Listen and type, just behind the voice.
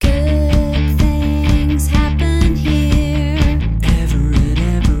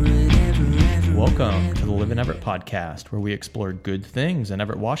podcast, where we explore good things in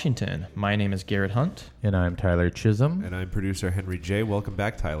Everett, Washington. My name is Garrett Hunt. And I'm Tyler Chisholm. And I'm producer Henry J. Welcome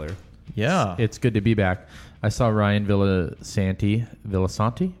back, Tyler. Yeah. It's good to be back. I saw Ryan Villasante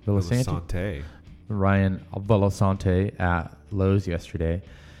at Lowe's yesterday,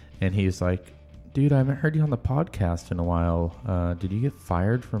 and he's like, dude, I haven't heard you on the podcast in a while. Did you get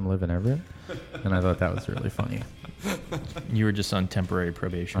fired from Live in Everett? And I thought that was really funny. You were just on temporary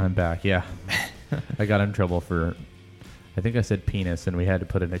probation. I'm back, yeah. I got in trouble for, I think I said penis, and we had to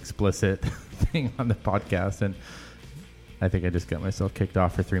put an explicit thing on the podcast, and I think I just got myself kicked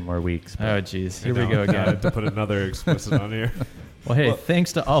off for 3 more weeks. Oh, geez. Here we go again. I had to put another explicit on here. Well, hey,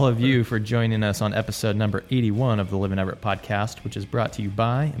 thanks to all of you for joining us on episode number 81 of the Live in Everett podcast, which is brought to you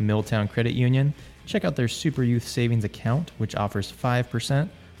by Milltown Credit Union. Check out their Super Youth Savings account, which offers 5%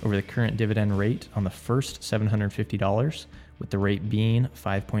 over the current dividend rate on the first $750, with the rate being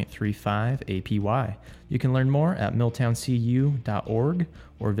 5.35 APY. You can learn more at milltowncu.org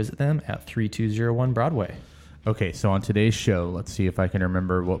or visit them at 3201 Broadway. Okay, so on today's show, let's see if I can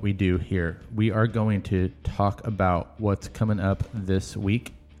remember what we do here. We are going to talk about what's coming up this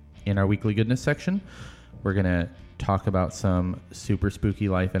week in our Weekly Goodness section. We're going to talk about some super spooky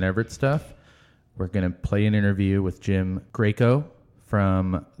Life in Everett stuff. We're going to play an interview with Jim Greco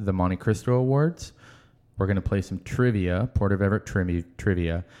from the Monte Cristo Awards. We're going to play some trivia, Port of Everett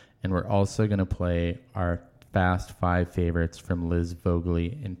trivia, and we're also going to play our Fast 5 favorites from Liz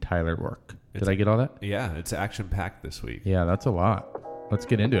Vogley and Tyler Work. Did I get all that? Yeah, it's action-packed this week. Yeah, that's a lot. Let's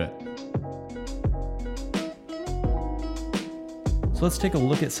get into it. So let's take a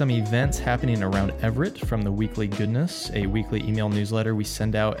look at some events happening around Everett from the Weekly Goodness, a weekly email newsletter we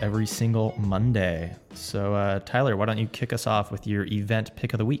send out every single Monday. So Tyler, why don't you kick us off with your event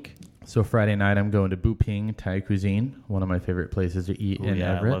pick of the week? So Friday night, I'm going to Bu Ping Thai Cuisine, one of my favorite places to eat in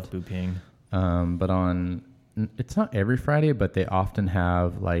Everett. I love Bu Ping. But it's not every Friday, but they often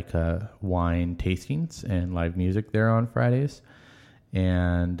have like wine tastings and live music there on Fridays.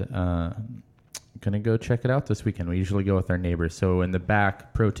 And going to go check it out this weekend. We usually go with our neighbors. So in the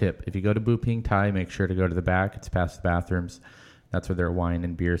back, pro tip, if you go to Bu Ping Thai, make sure to go to the back. It's past the bathrooms. That's where their wine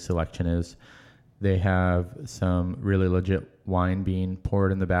and beer selection is. They have some really legit wine being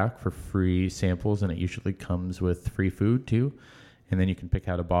poured in the back for free samples, and it usually comes with free food too. And then you can pick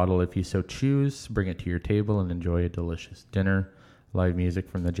out a bottle if you so choose, bring it to your table, and enjoy a delicious dinner. Live music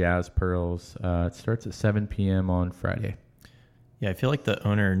from the Jazz Pearls. It starts at 7 p.m. on Friday. Yeah, I feel like the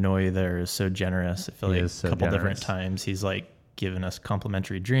owner, Noy, there is so generous. I feel like a couple different times he's like given us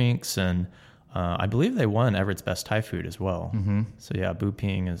complimentary drinks, and I believe they won Everett's Best Thai Food as well. Mm-hmm. So yeah, Bu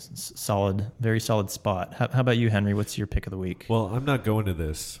Ping is solid, very solid spot. How about you, Henry? What's your pick of the week? Well, I'm not going to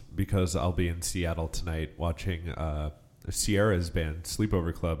this because I'll be in Seattle tonight watching Sierra's band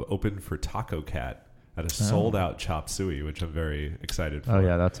Sleepover Club open for Taco Cat at a sold-out Chop Suey, which I'm very excited for. Oh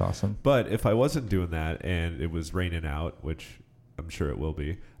yeah, that's awesome. But if I wasn't doing that and it was raining out, which I'm sure it will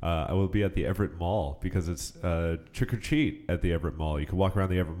be, I will be at the Everett Mall because it's trick or treat at the Everett Mall. You can walk around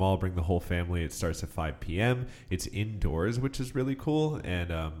the Everett Mall, bring the whole family. It starts at 5 p.m. It's indoors, which is really cool.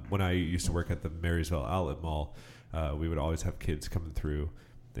 And when I used to work at the Marysville Outlet Mall, we would always have kids coming through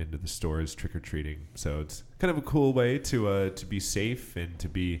into the stores trick-or-treating. So it's kind of a cool way to be safe and to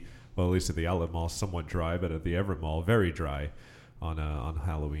be, well, at least at the Outlet Mall, somewhat dry, but at the Everett Mall, very dry on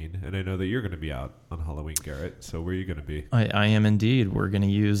Halloween. And I know that you're going to be out on Halloween, Garrett. So where are you going to be? I am indeed. We're going to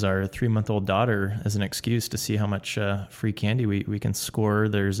use our 3-month-old daughter as an excuse to see how much free candy we can score.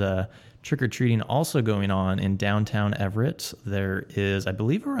 There's a trick-or-treating also going on in downtown Everett. There is, I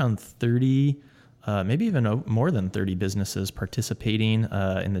believe, around 30 maybe even more than 30 businesses participating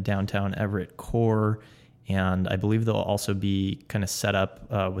in the downtown Everett core. And I believe they'll also be kind of set up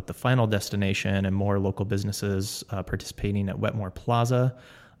with the final destination and more local businesses participating at Wetmore Plaza.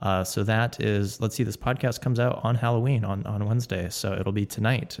 So that is, let's see, this podcast comes out on Halloween on Wednesday. So it'll be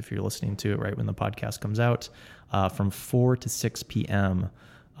tonight if you're listening to it right when the podcast comes out from 4 to 6 p.m.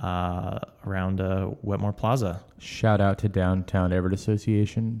 Around Wetmore Plaza. Shout out to Downtown Everett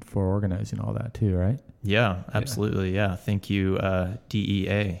Association for organizing all that too, right? Yeah, absolutely. Yeah. Thank you,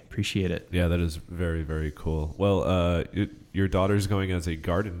 DEA. Appreciate it. Yeah, that is very, very cool. Well, your daughter's going as a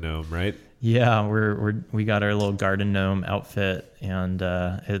garden gnome, right? Yeah, we got our little garden gnome outfit, and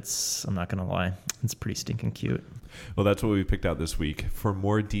I'm not gonna lie, it's pretty stinking cute. Well, that's what we picked out this week. For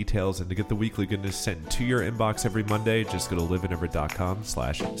more details and to get the Weekly Goodness sent to your inbox every Monday, just go to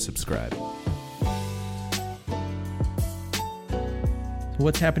liveineverett.com/subscribe.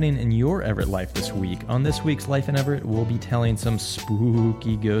 what's happening in your Everett life this week. On this week's Life in Everett, we'll be telling some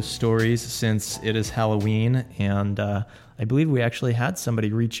spooky ghost stories since it is Halloween, and I believe we actually had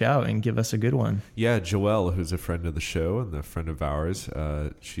somebody reach out and give us a good one. Yeah, Joelle, who's a friend of the show and a friend of ours,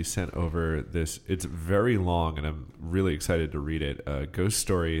 she sent over this. It's very long, and I'm really excited to read it. A ghost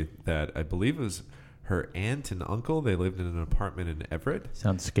story that I believe was her aunt and uncle. They lived in an apartment in Everett.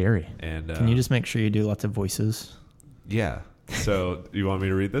 Sounds scary. And can you just make sure you do lots of voices? Yeah. So you want me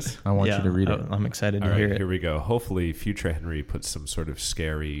to read this? I want you to read it. I'm excited All to right, hear it. Here we go. Hopefully, future Henry puts some sort of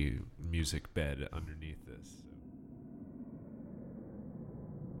scary music bed underneath this.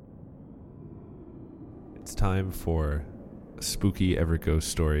 It's time for a spooky Everett ghost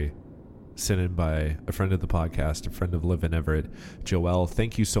story sent in by a friend of the podcast, a friend of Live in Everett, Joelle.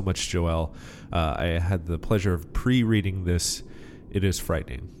 Thank you so much, Joelle. I had the pleasure of pre-reading this. It is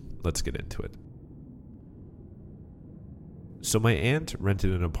frightening. Let's get into it. So my aunt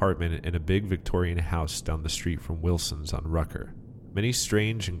rented an apartment in a big Victorian house down the street from Wilson's on Rucker. Many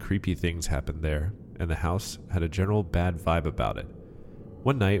strange and creepy things happened there, and the house had a general bad vibe about it.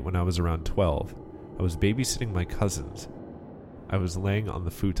 One night when I was around 12, I was babysitting my cousins. I was laying on the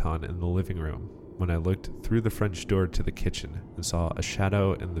futon in the living room when I looked through the French door to the kitchen and saw a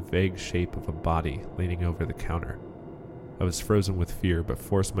shadow in the vague shape of a body leaning over the counter. I was frozen with fear but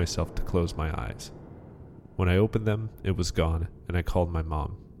forced myself to close my eyes. When I opened them, it was gone, and I called my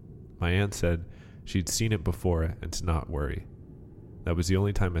mom. My aunt said she'd seen it before and to not worry. That was the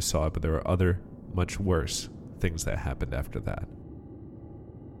only time I saw it, but there were other, much worse, things that happened after that.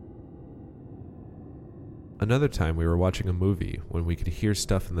 Another time we were watching a movie when we could hear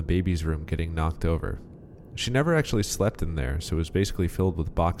stuff in the baby's room getting knocked over. She never actually slept in there, so it was basically filled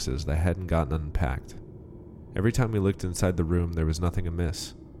with boxes that hadn't gotten unpacked. Every time we looked inside the room, there was nothing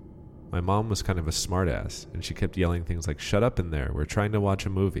amiss. My mom was kind of a smartass, and she kept yelling things like, "Shut up in there, we're trying to watch a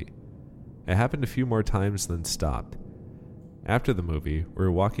movie." It happened a few more times, then stopped. After the movie, we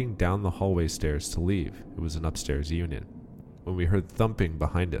were walking down the hallway stairs to leave. It was an upstairs unit, when we heard thumping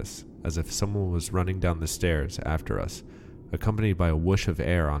behind us, as if someone was running down the stairs after us, accompanied by a whoosh of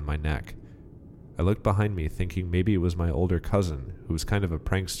air on my neck. I looked behind me thinking maybe it was my older cousin, who was kind of a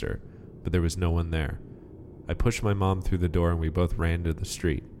prankster, but there was no one there. I pushed my mom through the door and we both ran to the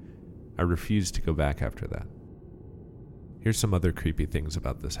street. I refused to go back after that. Here's some other creepy things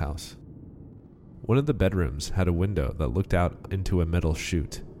about this house. One of the bedrooms had a window that looked out into a metal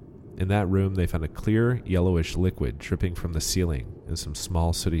chute. In that room, they found a clear, yellowish liquid dripping from the ceiling and some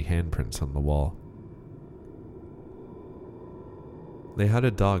small sooty handprints on the wall. They had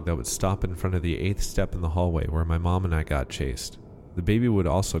a dog that would stop in front of the 8th step in the hallway where my mom and I got chased. The baby would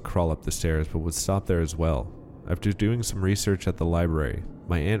also crawl up the stairs but would stop there as well. After doing some research at the library,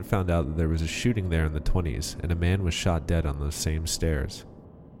 my aunt found out that there was a shooting there in the 1920s and a man was shot dead on those same stairs.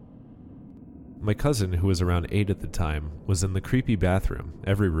 My cousin, who was around 8 at the time, was in the creepy bathroom.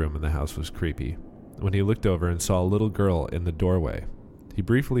 Every room in the house was creepy. When he looked over and saw a little girl in the doorway, he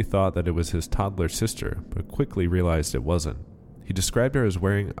briefly thought that it was his toddler sister, but quickly realized it wasn't. He described her as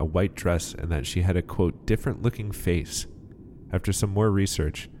wearing a white dress and that she had a, quote, different-looking face. After some more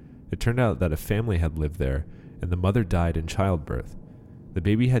research, it turned out that a family had lived there, and the mother died in childbirth. The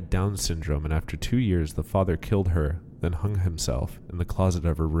baby had Down syndrome, and after 2 years, the father killed her, then hung himself in the closet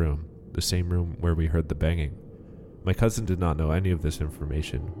of her room, the same room where we heard the banging. My cousin did not know any of this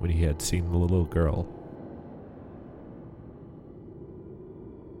information when he had seen the little girl.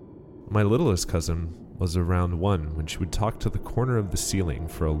 My littlest cousin was around 1 when she would talk to the corner of the ceiling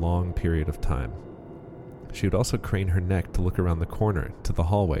for a long period of time. She would also crane her neck to look around the corner to the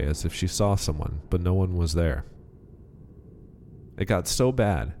hallway as if she saw someone, but no one was there. It got so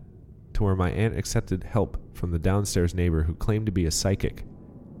bad to where my aunt accepted help from the downstairs neighbor who claimed to be a psychic.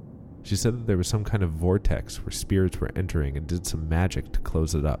 She said that there was some kind of vortex where spirits were entering and did some magic to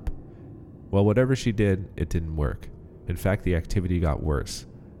close it up. Well, whatever she did, it didn't work. In fact, the activity got worse.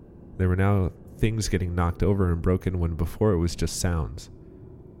 There were now things getting knocked over and broken when before it was just sounds.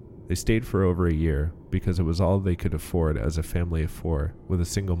 They stayed for over a year because it was all they could afford as a family of 4 with a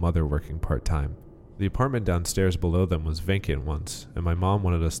single mother working part-time. The apartment downstairs below them was vacant once, and my mom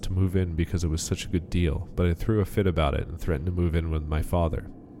wanted us to move in because it was such a good deal, but I threw a fit about it and threatened to move in with my father.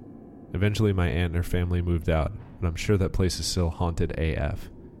 Eventually my aunt and her family moved out, but I'm sure that place is still haunted AF.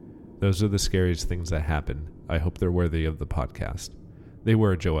 Those are the scariest things that happened. I hope they're worthy of the podcast. They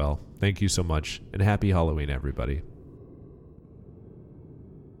were, Joelle. Thank you so much, and happy Halloween, everybody.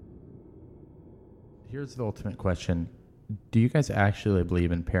 Here's the ultimate question. Do you guys actually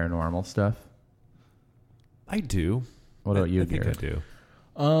believe in paranormal stuff? I do. What about you, I think Garrett? I do.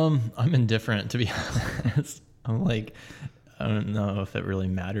 I'm indifferent, to be honest. I'm like, I don't know if it really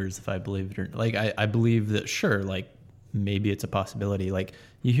matters if I believe it or like. I believe that sure, like maybe it's a possibility. Like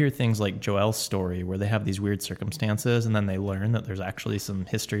you hear things like Joel's story where they have these weird circumstances and then they learn that there's actually some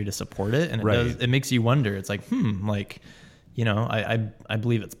history to support it, and it makes you wonder. It's like like, you know, I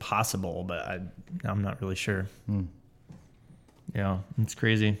believe it's possible, but I'm not really sure. Yeah, it's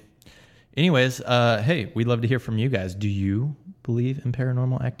crazy. Anyways, hey, we'd love to hear from you guys. Do you believe in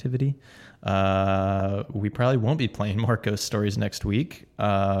paranormal activity? We probably won't be playing more ghost stories next week.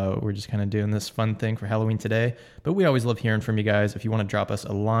 We're just kind of doing this fun thing for Halloween today. But we always love hearing from you guys. If you want to drop us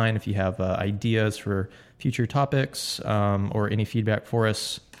a line, if you have ideas for future topics or any feedback for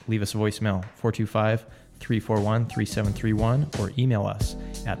us, leave us a voicemail, 425-341-3731, or email us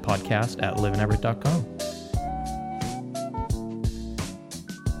at podcast@liveineverett.com.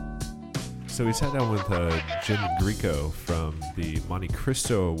 So we sat down with Jim Greco from the Monte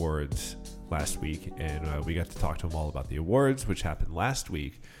Cristo Awards last week, and we got to talk to him all about the awards, which happened last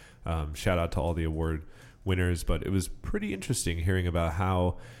week. Shout out to all the award winners, but it was pretty interesting hearing about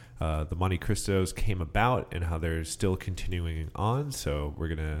how the Monte Cristos came about and how they're still continuing on. So we're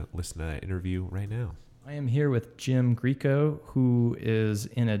going to listen to that interview right now. I am here with Jim Greco, who is,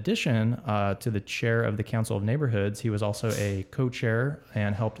 in addition to the chair of the Council of Neighborhoods, he was also a co-chair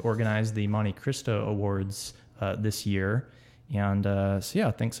and helped organize the Monte Cristo Awards this year. And so, yeah,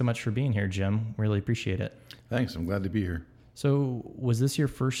 thanks so much for being here, Jim. Really appreciate it. Thanks. I'm glad to be here. So was this your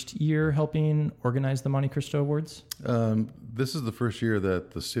first year helping organize the Monte Cristo Awards? This is the first year that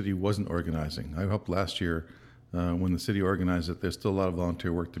the city wasn't organizing. I helped last year when the city organized it. There's still a lot of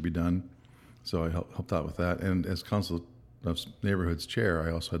volunteer work to be done. So I helped out with that. And as Council of Neighborhoods chair,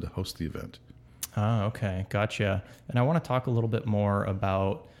 I also had to host the event. Oh, okay. Gotcha. And I want to talk a little bit more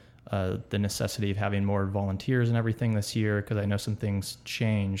about the necessity of having more volunteers and everything this year, because I know some things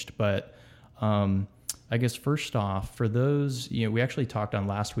changed. But I guess first off, for those, you know, we actually talked on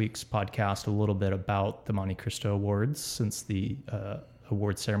last week's podcast a little bit about the Monte Cristo Awards since the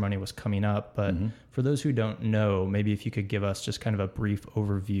award ceremony was coming up. But for those who don't know, maybe if you could give us just kind of a brief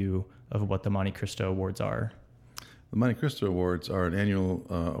overview of what the Monte Cristo Awards are. The Monte Cristo Awards are an annual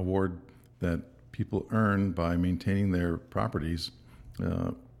award that people earn by maintaining their properties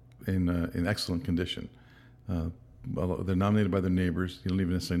in excellent condition. They're nominated by their neighbors. You don't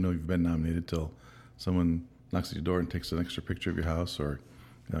even necessarily know you've been nominated till someone knocks at your door and takes an extra picture of your house, or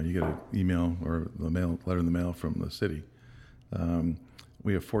you get an email or the letter in the mail from the city.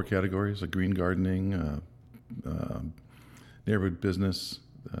 We have 4 categories: green gardening, neighborhood business,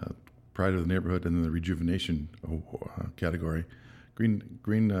 pride of the neighborhood, and then the rejuvenation category. Green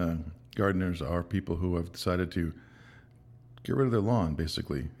gardeners are people who have decided to get rid of their lawn,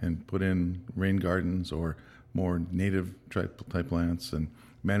 basically, and put in rain gardens or more native type plants and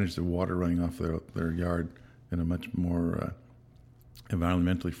manage the water running off their yard in a much more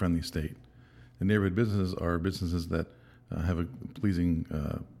environmentally friendly state. The neighborhood businesses are businesses that have a pleasing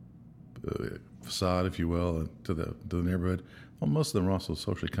facade, if you will, to the neighborhood. Well, most of them are also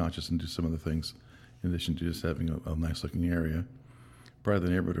socially conscious and do some of the things in addition to just having a nice-looking area. Part of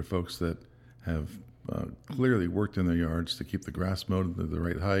the neighborhood are folks that have clearly worked in their yards to keep the grass mowed to the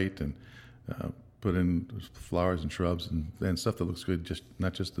right height and put in flowers and shrubs and stuff that looks good, just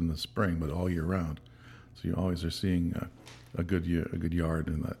not just in the spring, but all year round. So you always are seeing a good yard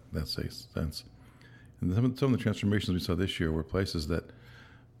in that sense. And some of the transformations we saw this year were places that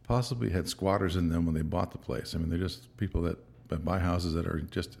possibly had squatters in them when they bought the place. I mean, they're just people that buy houses that are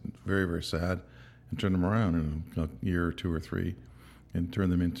just very, very sad and turn them around in a year or 2 or 3 and turn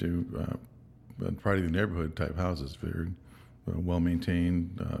them into pride of the neighborhood type houses, very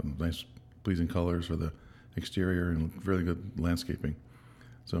well-maintained, nice, pleasing colors for the exterior and really good landscaping.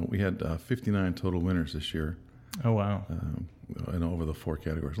 So we had 59 total winners this year. Oh, wow. And over the 4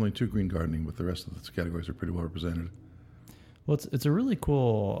 categories. Only 2 green gardening, but the rest of the categories are pretty well represented. Well, it's a really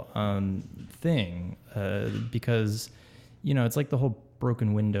cool thing because, you know, it's like the whole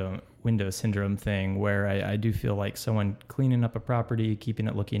broken window syndrome thing where I do feel like someone cleaning up a property, keeping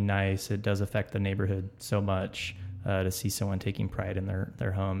it looking nice, it does affect the neighborhood so much. To see someone taking pride in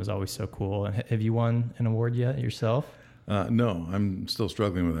their home is always so cool. And have you won an award yet yourself? No, I'm still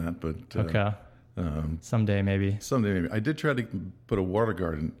struggling with that, but okay. Someday maybe. I did try to put a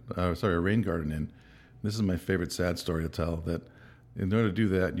rain garden in. This is my favorite sad story to tell, that in order to do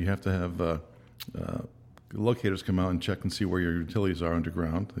that, you have to have locators come out and check and see where your utilities are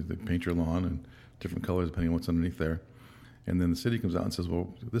underground. They paint your lawn in different colors depending on what's underneath there. And then the city comes out and says,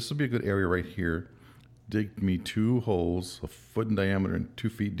 well, this will be a good area right here. Dig me 2 holes, a foot in diameter and 2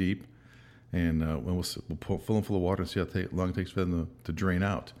 feet deep, and we'll fill them full of water and see how long it takes for them to drain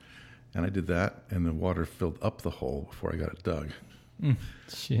out. And I did that, and the water filled up the hole before I got it dug.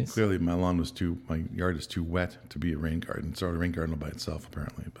 Jeez. Clearly, my yard is too wet to be a rain garden. It's already a rain garden by itself,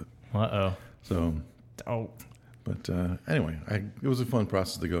 apparently. But Uh-oh. so, Oh. but anyway, it was a fun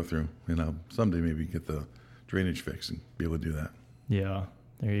process to go through, and I'll someday maybe get the drainage fixed and be able to do that. Yeah,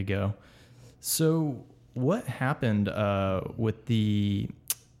 there you go. So what happened with the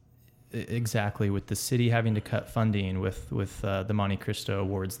city having to cut funding with the Monte Cristo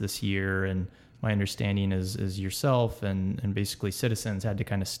Awards this year? And my understanding is yourself and basically citizens had to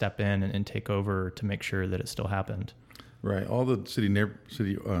kind of step in and take over to make sure that it still happened. Right. All the city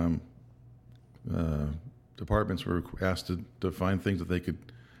departments were asked to find things that they could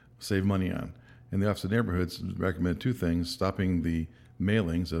save money on. And the Office of Neighborhoods recommended two things: stopping the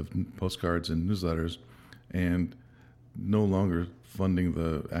mailings of postcards and newsletters, and no longer funding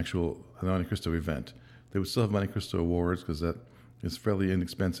the actual Monte Cristo event. They would still have Monte Cristo Awards because that is fairly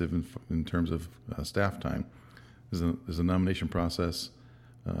inexpensive in terms of staff time. There's a nomination process.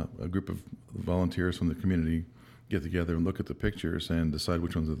 A group of volunteers from the community get together and look at the pictures and decide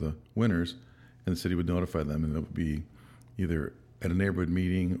which ones are the winners, and the city would notify them, and it would be either at a neighborhood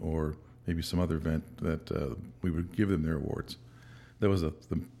meeting or maybe some other event that we would give them their awards. That was the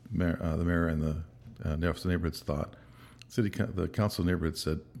mayor and the Office of Neighborhoods thought. The Council of Neighborhoods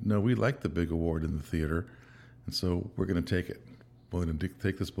said, no, we like the big award in the theater, and so we're going to take it. We're going to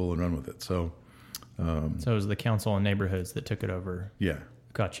take this bull and run with it. So it was the Council on Neighborhoods that took it over. Yeah.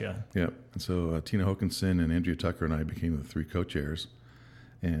 Gotcha. Yeah. And so Tina Hokinson and Andrea Tucker and I became the three co-chairs,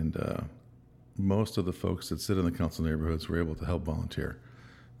 and most of the folks that sit in the Council of Neighborhoods were able to help volunteer.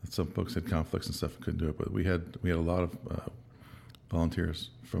 Some folks had conflicts and stuff and couldn't do it, but we had a lot of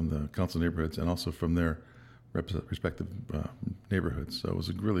volunteers from the Council of Neighborhoods and also from their respective neighborhoods. So it was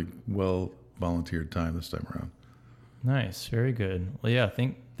a really well volunteered time this time around. Nice. Very good. Well, yeah,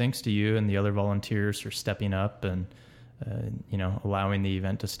 thanks to you and the other volunteers for stepping up and allowing the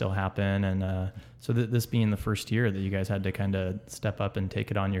event to still happen. And so this being the first year that you guys had to kind of step up and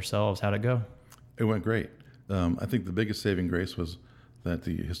take it on yourselves, how'd it go? It went great. I think the biggest saving grace was that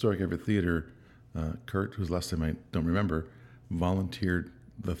the Historic Everett Theater, Kurt, whose last name I don't remember, volunteered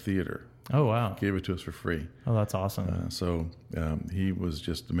the theater. Oh, wow. Gave it to us for free. Oh, that's awesome. So he was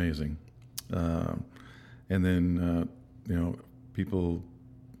just amazing. And then, people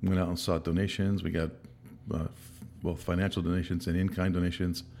went out and sought donations. We got both financial donations and in-kind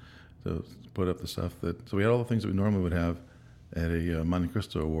donations to put up the stuff so we had all the things that we normally would have at a Monte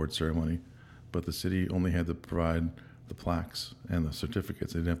Cristo Award ceremony, but the city only had to provide the plaques and the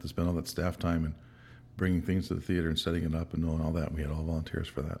certificates. They didn't have to spend all that staff time and bringing things to the theater and setting it up and doing all that. We had all volunteers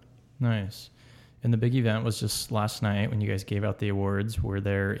for that. Nice. And the big event was just last night when you guys gave out the awards. Were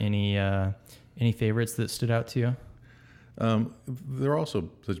there any favorites that stood out to you? There are also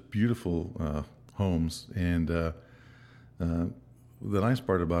such beautiful homes, and the nice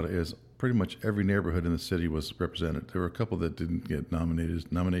part about it is pretty much every neighborhood in the city was represented. There were a couple that didn't get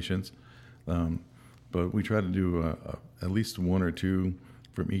nominations, but we try to do at least one or two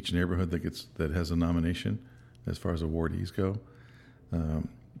from each neighborhood that has a nomination as far as awardees go.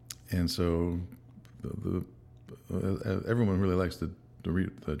 And so everyone really likes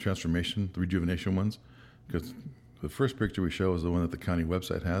the transformation, the rejuvenation ones, because the first picture we show is the one that the county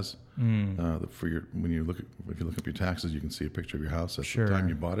website has. If you look up your taxes, you can see a picture of your house at the time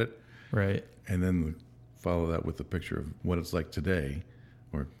you bought it. Right. And then follow that with a picture of what it's like today,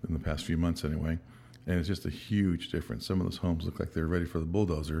 or in the past few months anyway. And it's just a huge difference. Some of those homes look like they're ready for the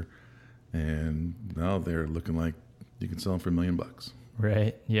bulldozer, and now they're looking like you can sell them for $1 million.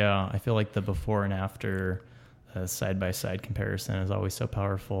 Right. Yeah. I feel like the before and after side-by-side comparison is always so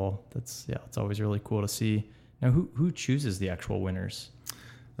powerful. It's always really cool to see. Now, who chooses the actual winners?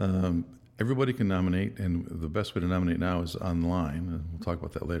 Everybody can nominate, and the best way to nominate now is online. And we'll talk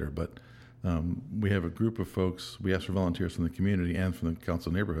about that later. But we have a group of folks. We ask for volunteers from the community and from the Council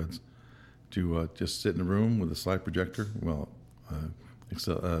of Neighborhoods to just sit in a room with a slide projector. Well, it's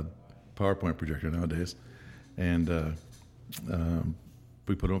a PowerPoint projector nowadays, and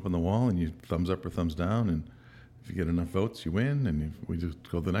we put them up on the wall, and you thumbs up or thumbs down, and if you get enough votes, you win, and we just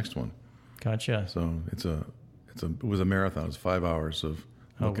go to the next one. Gotcha. So it was a marathon. It was 5 hours of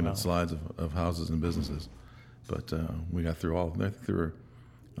looking at slides of houses and businesses, but we got through all. I think there were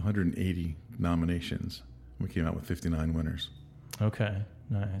 180 nominations. We came out with 59 winners. Okay,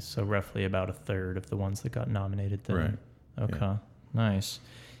 nice. So roughly about a third of the ones that got nominated then. Right. Okay, yeah. Nice.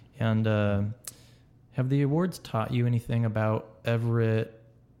 And have the awards taught you anything about Everett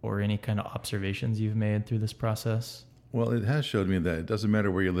or any kind of observations you've made through this process? Well, it has showed me that it doesn't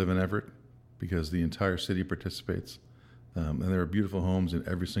matter where you live in Everett, because the entire city participates. And there are beautiful homes in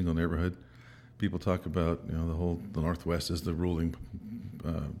every single neighborhood. People talk about, the Northwest is the ruling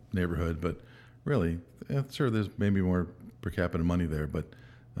neighborhood, but really, sure, there's maybe more per capita money there, but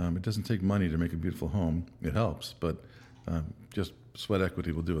it doesn't take money to make a beautiful home. It helps, but just sweat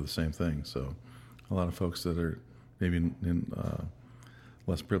equity will do the same thing. So a lot of folks that are maybe in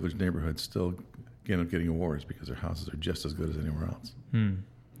less privileged neighborhoods still end up getting awards because their houses are just as good as anywhere else.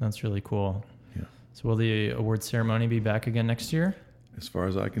 That's really cool. Yeah. So will the award ceremony be back again next year? As far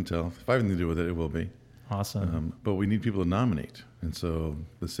as I can tell, if I have anything to do with it, it will be. Awesome. But we need people to nominate. And so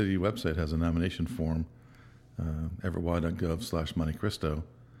the city website has a nomination form, everettwa.gov/Monte Cristo.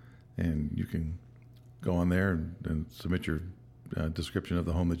 And you can go on there and submit your description of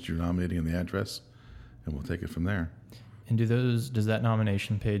the home that you're nominating and the address, and we'll take it from there. And does that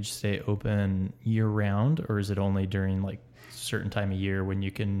nomination page stay open year round, or is it only during like certain time of year when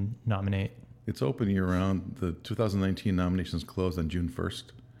you can nominate? It's open year round. The 2019 nominations closed on June 1st.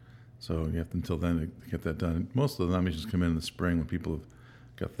 So you have until then to get that done. Most of the nominations come in the spring when people have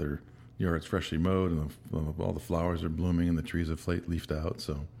got their yards freshly mowed and all the flowers are blooming and the trees have leafed out.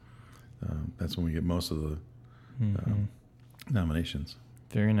 So that's when we get most of the nominations.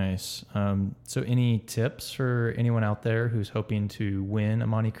 Very nice. So any tips for anyone out there who's hoping to win a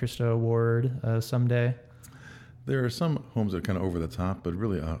Monte Cristo award someday? There are some homes that are kind of over the top, but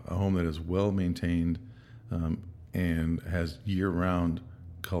really a home that is well maintained and has year-round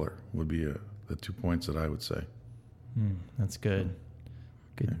color would be the 2 points that I would say. That's good.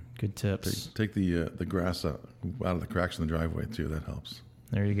 Good tips. Take the grass out of the cracks in the driveway too. That helps.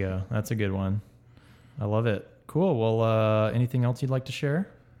 There you go. That's a good one. I love it. Cool. Well, anything else you'd like to share?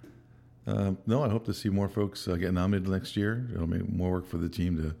 No, I hope to see more folks get nominated next year. It'll make more work for the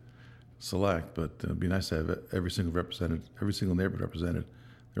team to select, but it'd be nice to have every single neighborhood represented.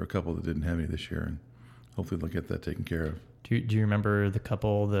 There were a couple that didn't have any this year, and hopefully they'll get that taken care of. Do you remember the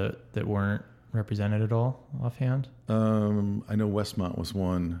couple that weren't represented at all offhand? I know Westmont was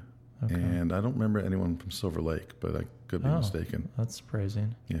one, and I don't remember anyone from Silver Lake, but I could be mistaken. That's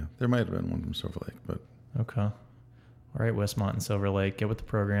surprising. Yeah, there might have been one from Silver Lake, but okay. All right, Westmont and Silver Lake, get with the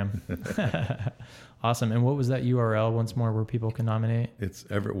program. Awesome. And what was that URL once more where people can nominate? It's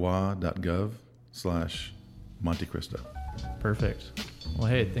everettwa.gov/Monte Cristo. Perfect. Well,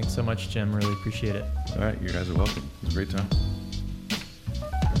 hey, thanks so much, Jim. Really appreciate it. All right, you guys are welcome. It was a great time.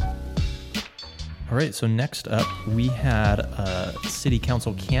 All right, so next up, we had city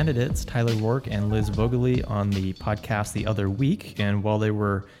council candidates, Tyler Rourke and Liz Vogely, on the podcast the other week. And while they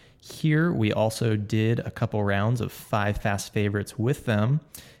were here, we also did a couple rounds of 5 fast favorites with them.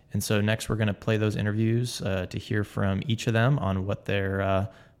 And so next we're going to play those interviews to hear from each of them on what their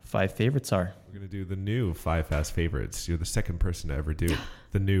 5 favorites are. We're going to do the new 5 fast favorites. You're the second person to ever do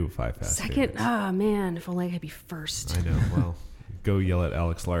the new 5 fast favorites. Oh, man, if only I could be first. I know. Well, go yell at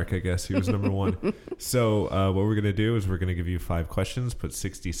Alex Lark, I guess. He was number 1. So what we're going to do is we're going to give you 5 questions, put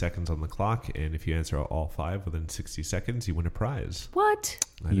 60 seconds on the clock, and if you answer all 5 within 60 seconds, you win a prize. What?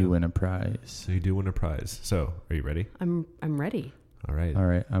 You win a prize. So you do win a prize. So are you ready? I'm ready. All right. All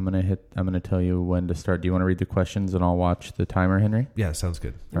right. I'm gonna tell you when to start. Do you want to read the questions and I'll watch the timer, Henry? Yeah, sounds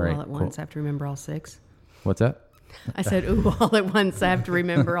good. All right, All at once, I have to remember all 6. What's that? I said, ooh, all at once, I have to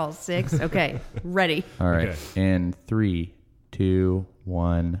remember all 6. Okay, ready. All right. Okay. And 3, 2,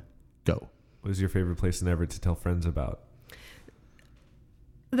 1, go. What is your favorite place in Everett to tell friends about?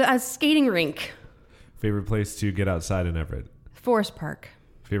 The skating rink, Favorite place to get outside in Everett? Forest Park.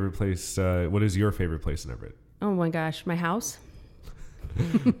 Favorite place, what is your favorite place in Everett? Oh my gosh, my house.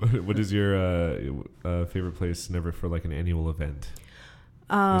 What is your favorite place in Everett for like an annual event?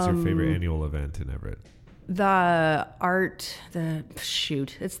 What's your favorite annual event in Everett? It's the art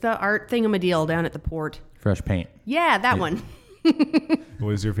thingamadeal down at the port. Fresh paint. Yeah, that one. What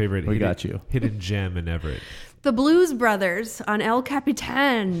is your favorite We got you. hidden gem in Everett? The Blues Brothers on El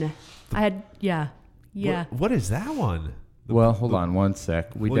Capitan. What is that one? Well, hold on one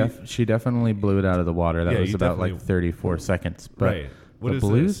sec. She definitely blew it out of the water. That Yeah, was you about like definitely- 34 seconds. But Right. What the is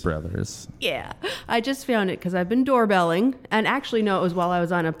Blues this? Brothers. Yeah. I just found it because I've been doorbelling. And actually, no, it was while I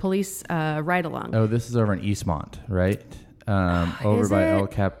was on a police ride-along. Oh, this is over in Eastmont, right? Over Is by it? El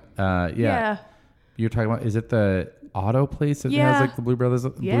Cap. Yeah. You're talking about, is it the auto place that Yeah. has like the Blues Brothers?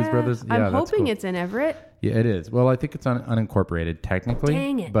 Yeah. Blues Brothers? Yeah, I'm that's hoping cool. it's in Everett. Yeah, it is. Well, I think it's unincorporated technically.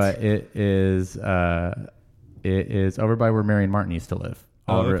 Dang it. But it is over by where Marion Martin used to live.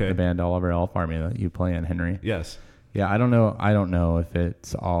 Oh, Over okay. at the band All Over Elf Army that you play in, Henry. Yes. Yeah, I don't know if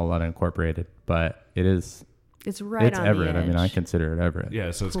it's all unincorporated, but it is It's right It's on Everett. the edge. I mean, I consider it Everett.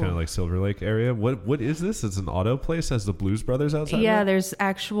 Yeah, so it's Cool. kind of like Silver Lake area. What is this? It's an auto place. Has the Blues Brothers outside? Yeah, of it? there's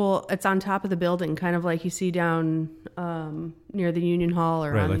it's on top of the building, kind of like you see down near the Union Hall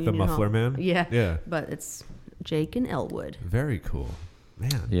or Right, on like the Union Muffler Hall. Man? Yeah. Yeah. But it's Jake and Elwood. Very cool,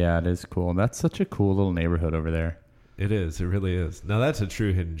 man. Yeah, it is cool. That's such a cool little neighborhood over there. It is. It really is. Now that's a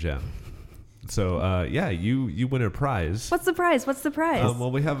true hidden gem. So yeah, you win a prize. What's the prize?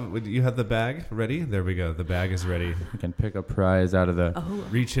 Well, you have the bag ready. There we go. The bag is ready. You can pick a prize out of the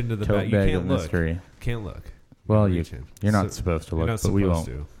Reach into the tote bag. You bag can't of look. mystery. Can't look. Well, Reach in. you're not So- supposed to you're look, not but we supposed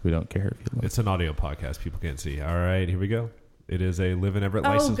won't. to. We don't care if you look. It's an audio podcast. People can't see. All right, here we go. It is a Live in Everett Oh,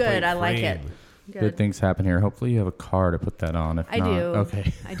 license good. plate I like it. frame. Good things happen here. Hopefully, you have a car to put that on. If I not, do.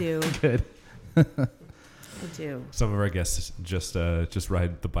 okay, I do. good. I do. Some of our guests just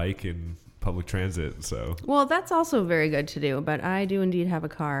ride the bike in public transit. So Well, that's also very good to do, but I do indeed have a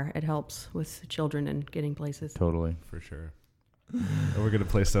car. It helps with children and getting places. Totally. for sure. And we're gonna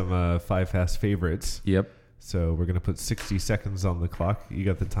play some 5 Fast Favorites. Yep. So we're gonna put 60 seconds on the clock. You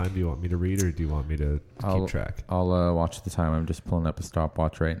got the time? Do you want me to read or do you want me to keep track? I'll watch the time. I'm just pulling up a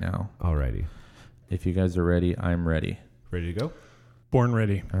stopwatch right now. Alrighty, If you guys are ready, I'm ready. ready to go. Born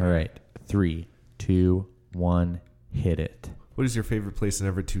ready. All right. 3, 2, 1, hit it. What is your favorite place in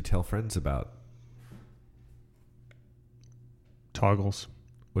Everett to tell friends about? Toggles.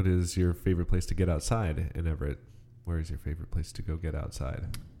 What is your favorite place to get outside in Everett? Where is your favorite place to go get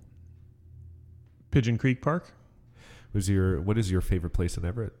outside? Pigeon Creek Park. What is your favorite place in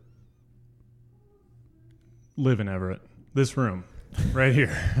Everett? Live in Everett. This room. Right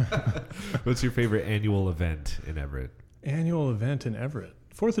here. What's your favorite annual event in Everett? Annual event in Everett.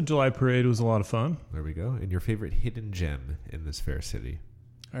 4th of July parade was a lot of fun. There we go. And your favorite hidden gem in this fair city?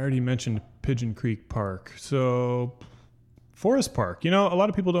 I already mentioned Pigeon Creek Park. So, Forest Park. You know, a lot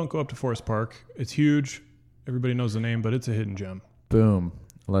of people don't go up to Forest Park. It's huge. Everybody knows the name, but it's a hidden gem. Boom.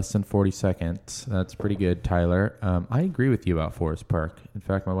 Less than 40 seconds. That's pretty good, Tyler. I agree with you about Forest Park. In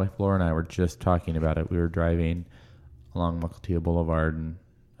fact, my wife Laura and I were just talking about it. We were driving along Mukilteo Boulevard,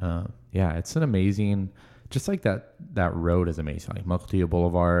 and yeah, it's an amazing. Just like that road is amazing. Like Mukilteo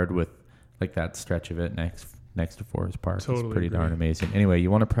Boulevard with like that stretch of it next to Forest Park. Totally it's pretty agree. darn amazing. Anyway,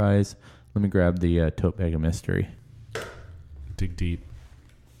 you want a prize? Let me grab the tote bag of mystery. Dig deep.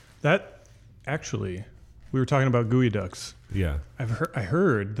 That, actually, we were talking about gooey ducks. Yeah. I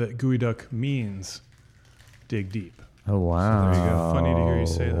heard that gooey duck means dig deep. Oh wow! there you go. Funny to hear you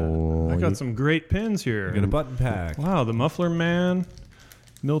say that. I got You- some great pins here. We got a button pack. Wow, the Muffler Man,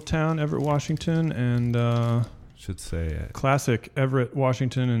 Milltown, Everett, Washington, and Should say classic Everett,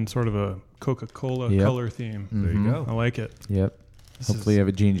 Washington, and sort of a Coca-Cola Yep. color theme. there you Mhm. I go. like it. Yep. This Hopefully, is you have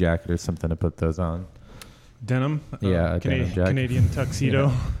a jean jacket or something to put those on. denim. Yeah, a denim jacket. Canadian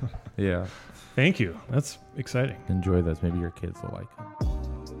tuxedo. Yeah. Thank you. That's exciting. Enjoy those. Maybe your kids will like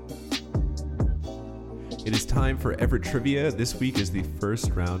them. It is time for Everett Trivia. This week is the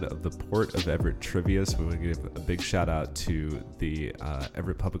first round of the Port of Everett Trivia, so we want to give a big shout out to the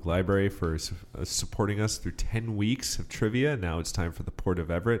Everett Public Library for supporting us through 10 weeks of trivia. Now it's time for the Port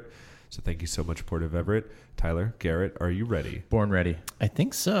of Everett. So thank you so much, Port of Everett. Tyler, Garrett, are you ready? Born ready. I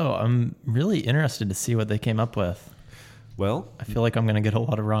think so. I'm really interested to see what they came up with. Well, I feel like I'm going to get a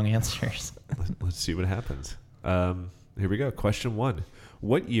lot of wrong answers. let's see what happens. Here we go. Question 1.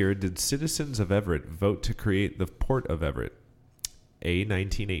 What year did citizens of Everett vote to create the Port of Everett? A,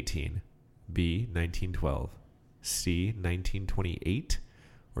 1918, B, 1912, C, 1928,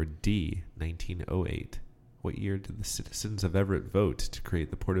 or D, 1908? What year did the citizens of Everett vote to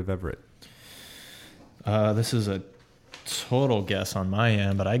create the Port of Everett? This is a total guess on my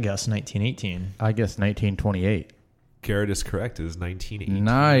end, but I guess 1918. I guess 1928. Garrett is correct. It is 1918.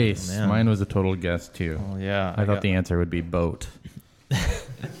 Nice. Man. Mine was a total guess too. Well, yeah. I thought the answer would be boat.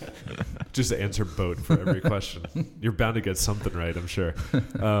 Just answer boat for every question. You're bound to get something right, I'm sure.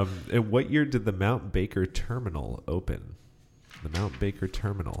 And what year did the Mount Baker Terminal open? The Mount Baker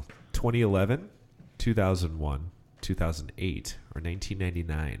Terminal. 2011, 2001, 2008, or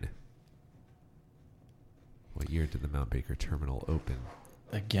 1999? What year did the Mount Baker Terminal open?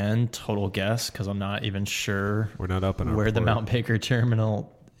 Again, total guess because I'm not even sure We're not up in our where the port. Mount Baker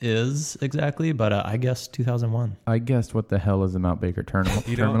terminal is exactly, but I guess 2001. I guessed what the hell is the Mount Baker terminal?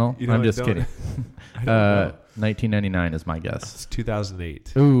 You don't- you know, I'm I just don't- kidding. I don't know. 1999 is my guess. It's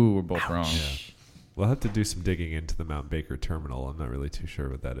 2008. Ooh, we're both wrong. Yeah. We'll have to do some digging into the Mount Baker Terminal. I'm not really too sure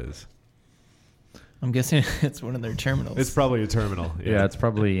what that is. I'm guessing it's one of their terminals. It's probably a terminal. Yeah, it's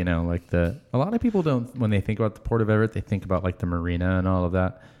probably, like a lot of people don't, when they think about the Port of Everett, they think about like the marina and all of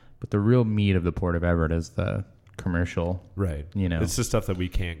that. But the real meat of the Port of Everett is the commercial. Right. You know. It's the stuff that we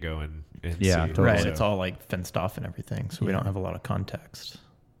can't go and Yeah, see. totally. Right. So- It's all like fenced off and everything, so we don't have a lot of context.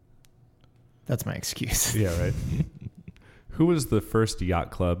 That's my excuse. Yeah, right. Who was the first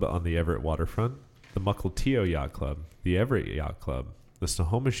yacht club on the Everett waterfront? The Mukilteo Yacht Club, the Everett Yacht Club, the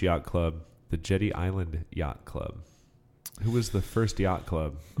Snohomish Yacht Club, the Jetty Island Yacht Club. Who was the first yacht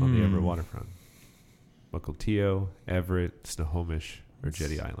club on the Everett waterfront? Mukilteo, Everett, Snohomish, or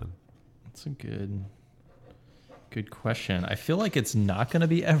Jetty Island? That's a good question. I feel like it's not going to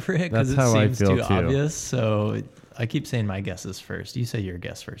be Everett because it That's how I seems feel, too too. obvious. So I keep saying my guess is first. You say your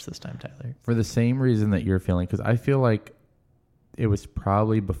guess first this time, Tyler. For the same reason that you're feeling, because I feel like it was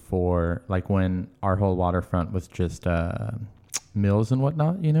probably before, like when our whole waterfront was just mills and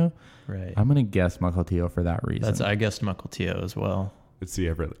whatnot, you know? Right. I'm going to guess Mukilteo for that reason. I guessed Mukilteo as well. It's the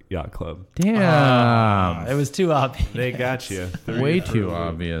Everett Yacht Club. Damn. It was too obvious. They got you. Way too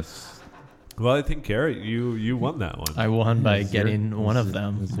obvious. Well, I think, Garrett, you won that one. I won by getting one of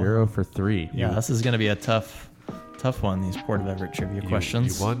them. 0 for 3. Yeah, this is going to be a tough one, these Port of Everett trivia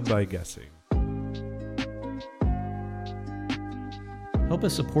questions. You won by guessing. Help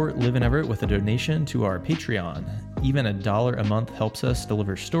us support Live in Everett with a donation to our Patreon. Even $1 a month helps us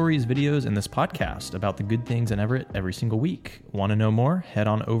deliver stories, videos, and this podcast about the good things in Everett every single week. Want to know more? Head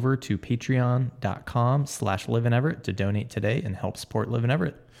on over to patreon.com/liveineverett to donate today and help support Live in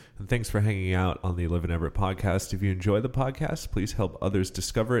Everett. And thanks for hanging out on the Live in Everett podcast. If you enjoy the podcast, please help others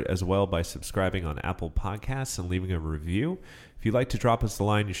discover it as well by subscribing on Apple Podcasts and leaving a review. If you'd like to drop us a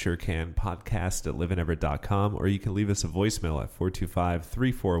line, you sure can. podcast@liveineverett.com, or you can leave us a voicemail at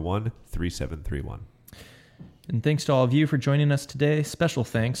 425-341-3731. And thanks to all of you for joining us today. Special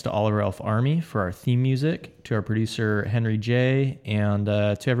thanks to Oliver Elf Army for our theme music, to our producer Henry J., and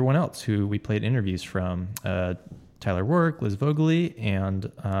to everyone else who we played interviews from. Tyler Work, Liz Vogely, and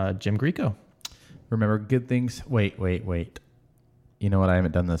Jim Grieco. Remember, good things. Wait. You know what? I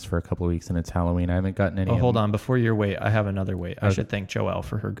haven't done this for a couple of weeks, and it's Halloween. I haven't gotten any. Oh, hold on. Before your wait, I have another wait. I should thank Joelle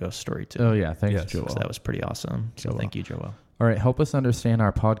for her ghost story, too. Oh, yeah. Thanks, Yes. Joel. So that was pretty awesome. So thank you, Joelle. All right, help us understand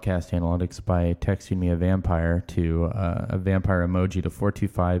our podcast analytics by texting me a vampire to a vampire emoji to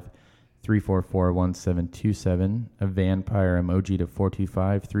 425-344-1727, a vampire emoji to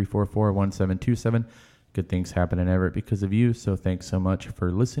 425-344-1727. Good things happen in Everett because of you, so thanks so much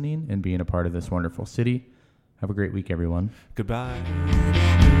for listening and being a part of this wonderful city. Have a great week, everyone. Goodbye.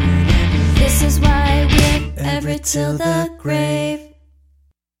 This is why we're Everett till the grave.